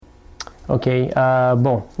Ok,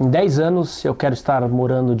 bom, em 10 anos eu quero estar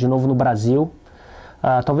morando de novo no Brasil.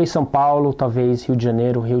 Talvez São Paulo, talvez Rio de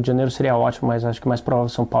Janeiro. Rio de Janeiro seria ótimo, mas acho que mais provável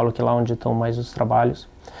São Paulo, que é lá onde estão mais os trabalhos.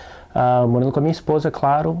 Morando com a minha esposa,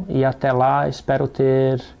 claro, e até lá espero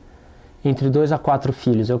ter entre 2 a 4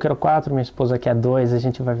 filhos. Eu quero 4, minha esposa quer 2, a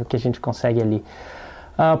gente vai ver o que a gente consegue ali.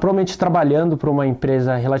 Provavelmente trabalhando para uma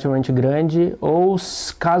empresa relativamente grande, ou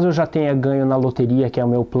caso eu já tenha ganho na loteria, que é o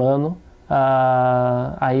meu plano,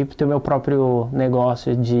 aí ter o meu próprio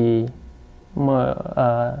negócio de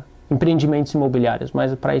empreendimentos imobiliários,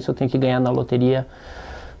 mas para isso eu tenho que ganhar na loteria.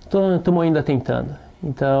 Estamos ainda tentando.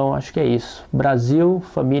 Então acho que é isso. Brasil,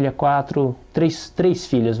 família, 3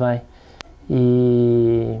 filhos, vai.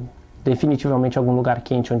 E definitivamente algum lugar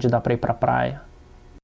quente onde dá para ir para praia.